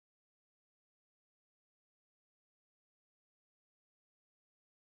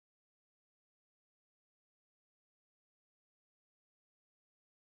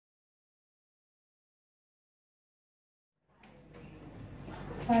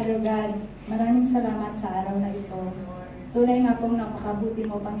Father God, maraming salamat sa araw na ito. Tunay nga pong napakabuti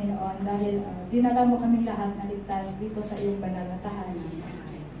mo, Panginoon, dahil dinala mo kaming lahat na ligtas dito sa iyong banal na tahanan.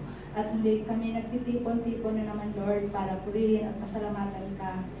 At muli kami nagtitipon-tipon na naman, Lord, para purihin at pasalamatan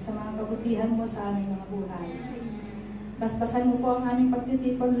ka sa mga kabutihan mo sa aming mga buhay. Basbasan mo po ang aming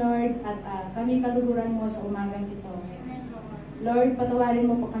pagtitipon, Lord, at kami kaluhuran mo sa umagang ito. Lord, patawarin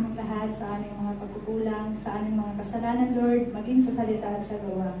mo po kami lahat sa aming mga pagkukulang, sa aming mga kasalanan, Lord, maging sa salita at sa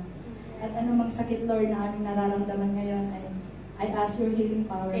gawa. At anumang sakit, Lord, na aming nararamdaman ngayon, I ask your healing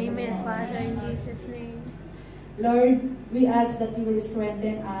power. Amen, Father, in Jesus' name. Lord, we ask that you will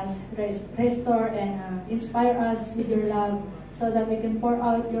strengthen us, restore and inspire us with your love so that we can pour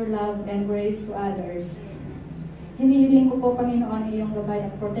out your love and grace to others. Hinihiling ko po, Panginoon, iyong gabay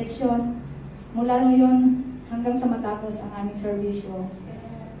at protection mula ngayon hanggang sa matapos ang aming serbisyo.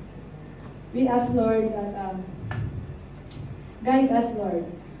 We ask, Lord, that guide us, Lord.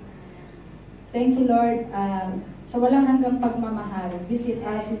 Thank you, Lord, sa walang hanggang pagmamahal. Visit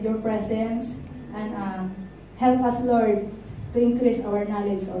us with your presence and help us, Lord, to increase our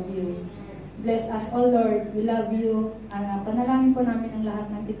knowledge of you. Bless us all, Lord. We love you. Panalangin po namin ang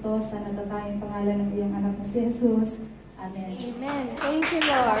lahat ng ito sa natatanging pangalan ng iyong anak na si Jesus. Amen. Amen. Thank you,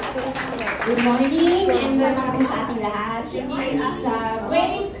 Lord. Good morning and welcome sa ating lahat. It is a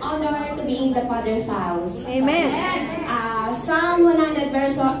great honor to be in the Father's house. Amen. Psalm 100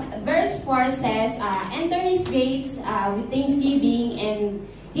 verse 4 says, enter his gates with thanksgiving and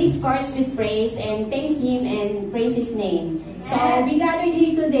his courts with praise, and thanks him and praise his name. So we gathered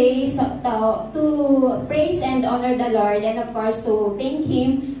here today to praise and honor the Lord, and of course to thank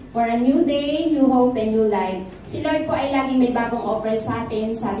him for a new day, new hope, and new life. Si Lord po ay laging may bagong offer sa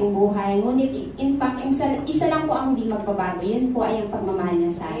ating buhay. Ngunit in fact, isa lang po ang hindi magbabago. Yun po ay ang pagmamahal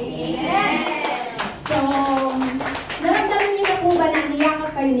niya sa atin. So, naramdaman niyo na po ba na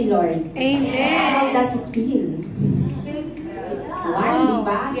niyakap kayo ni Lord? Amen. How does it feel? Warm,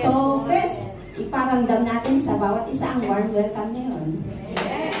 diba? So, first, iparamdam natin sa bawat isa ang warm welcome na yun.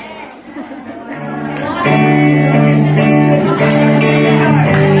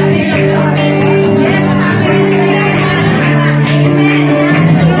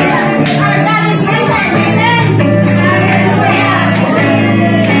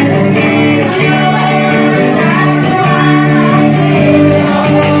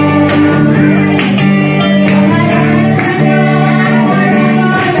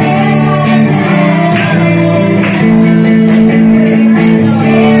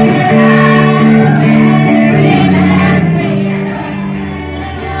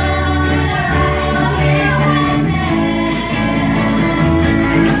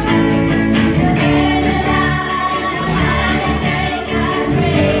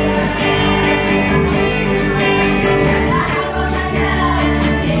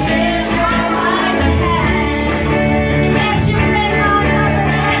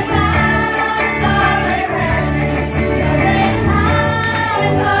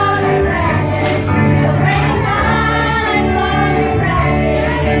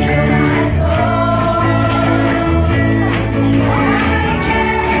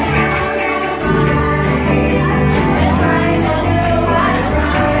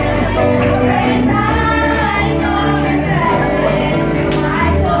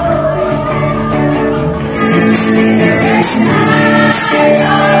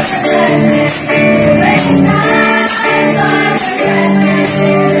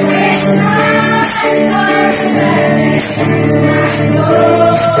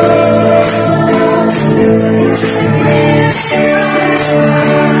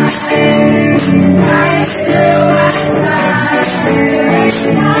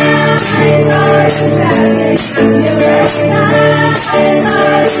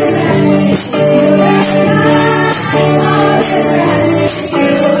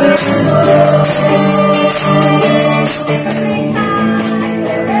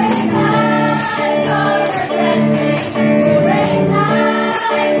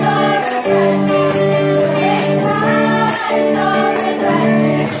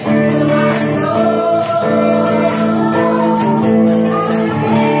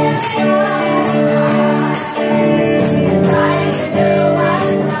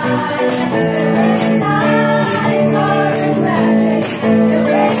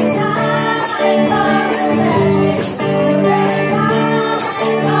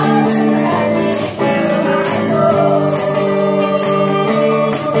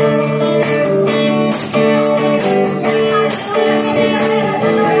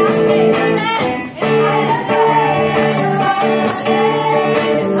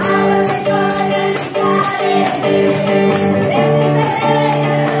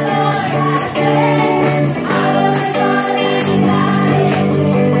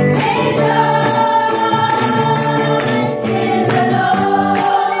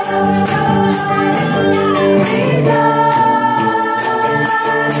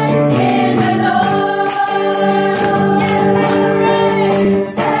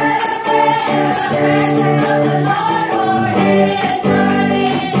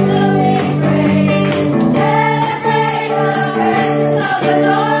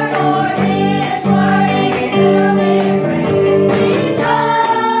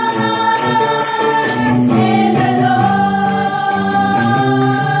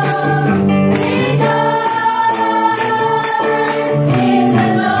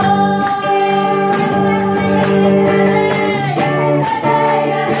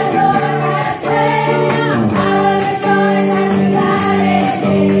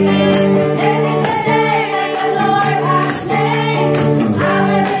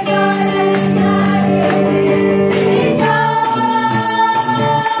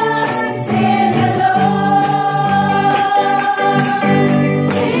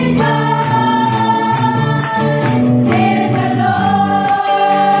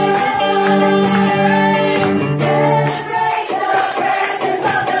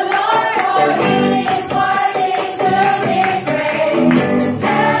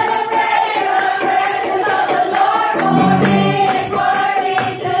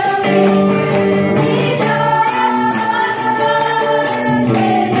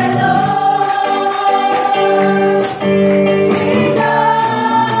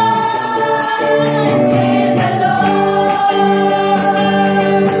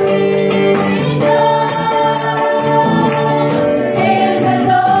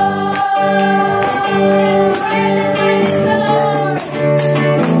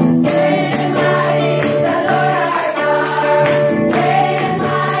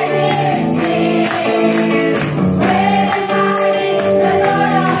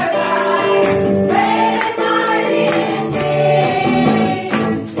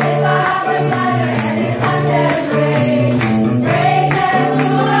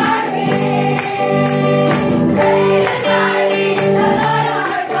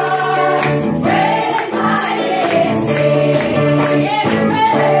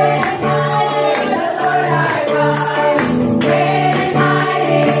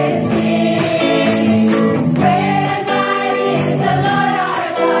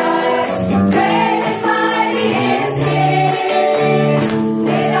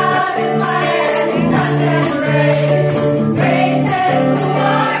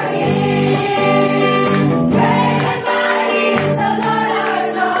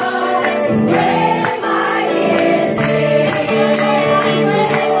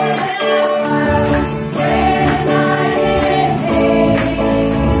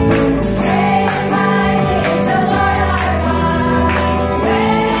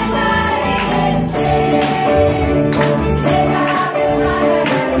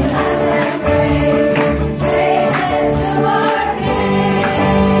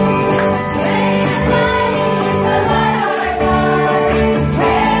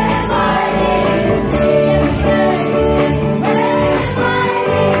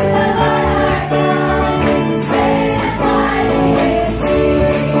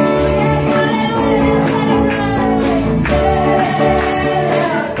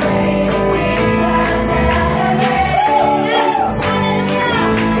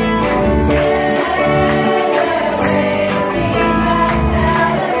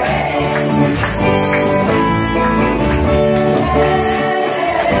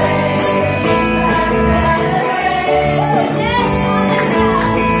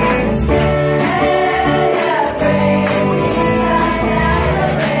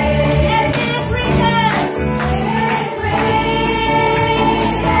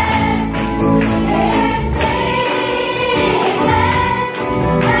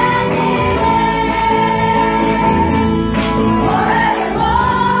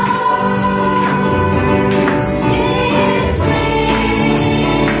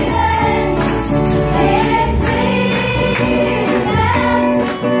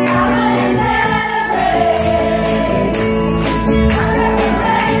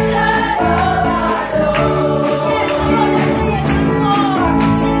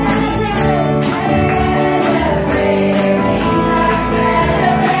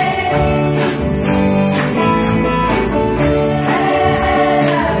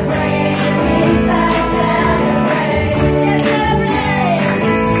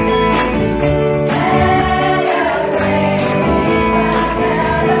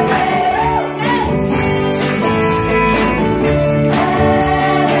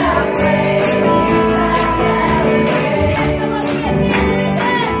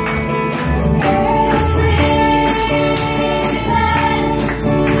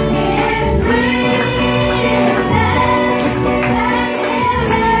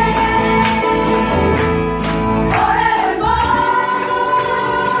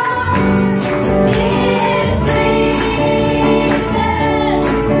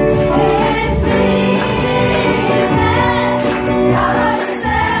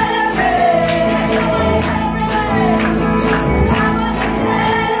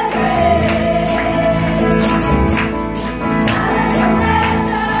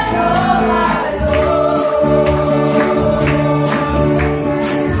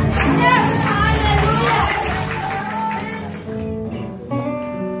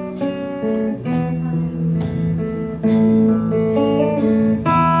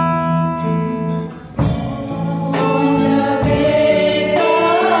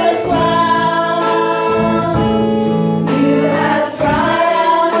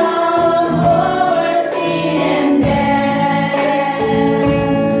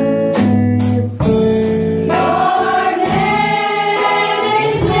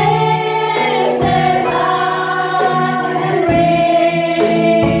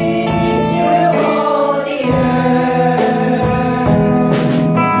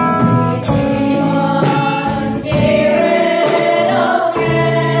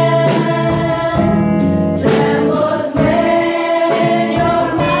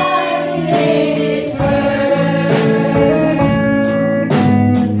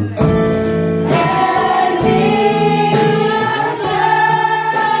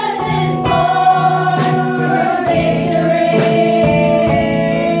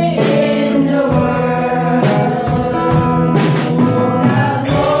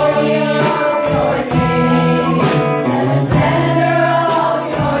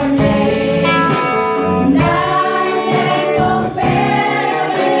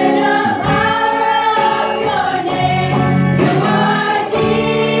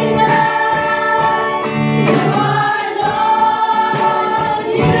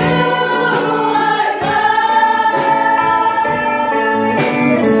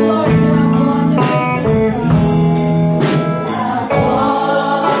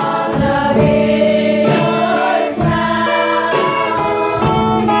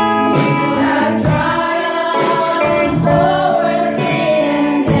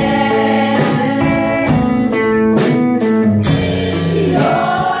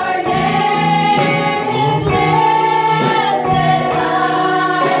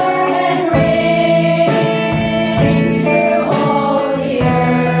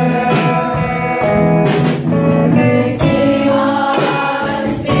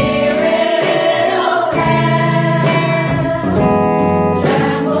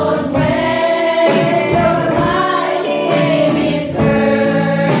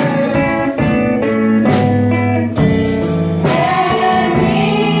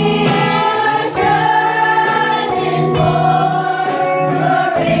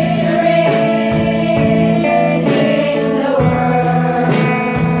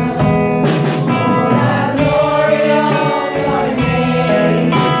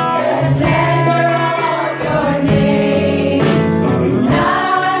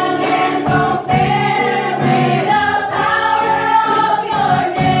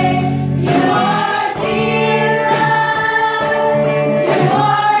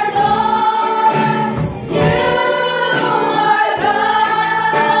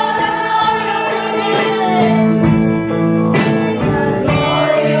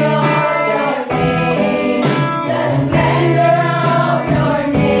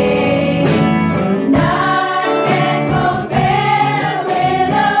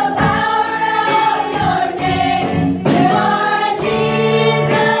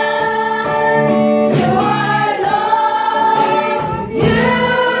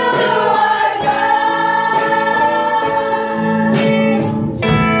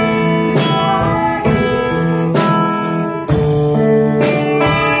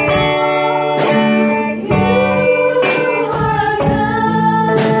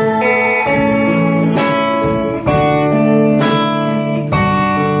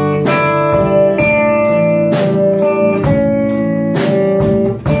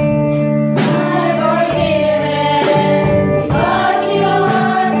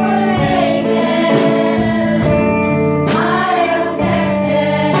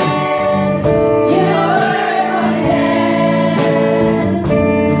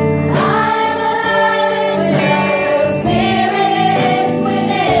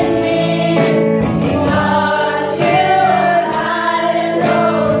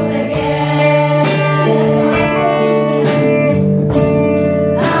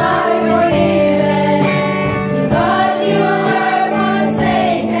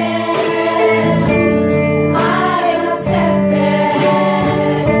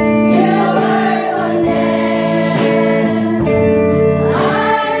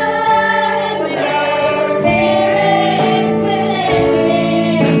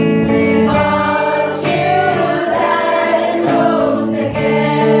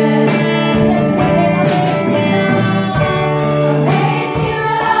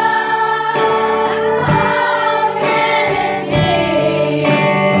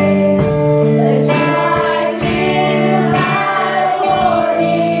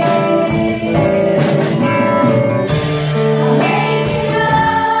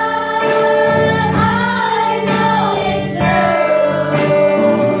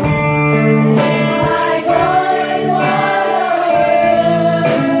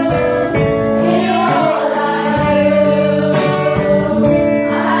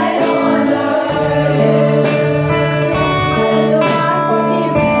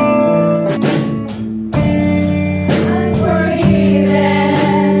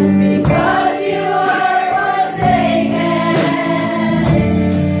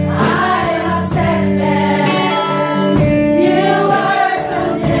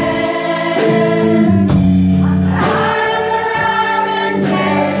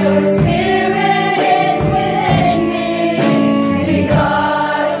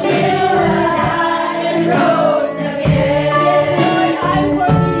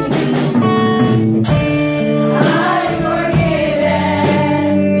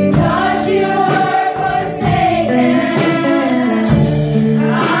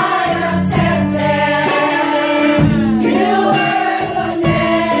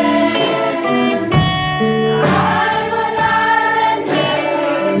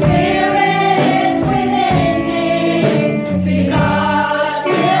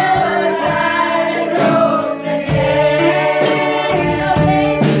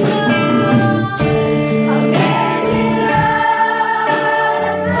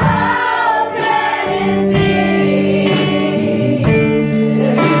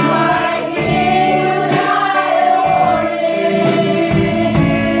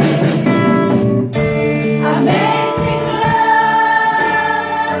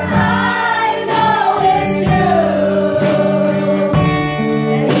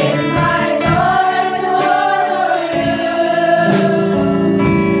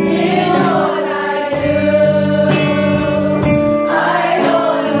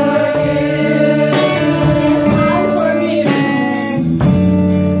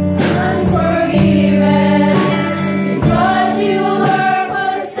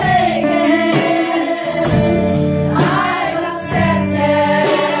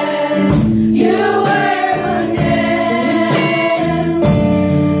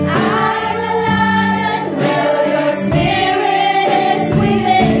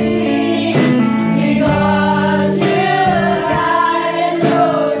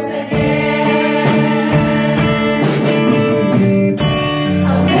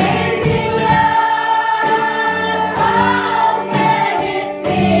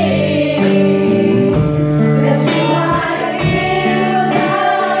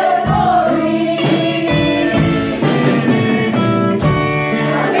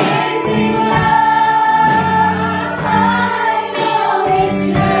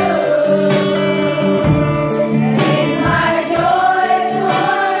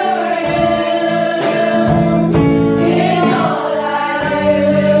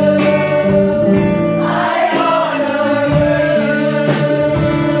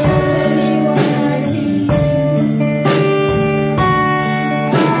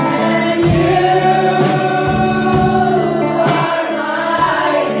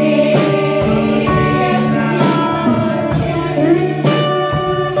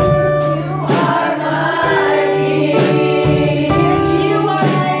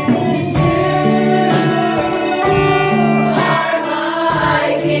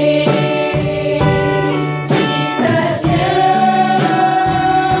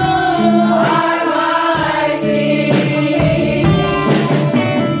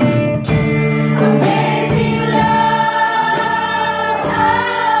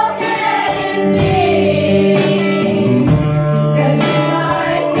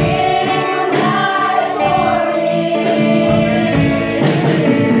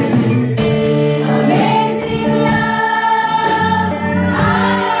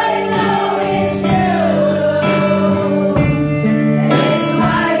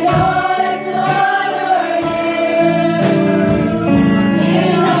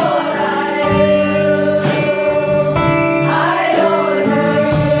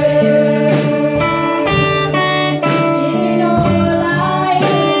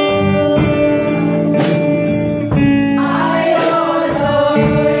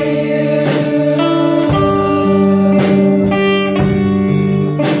 Yeah.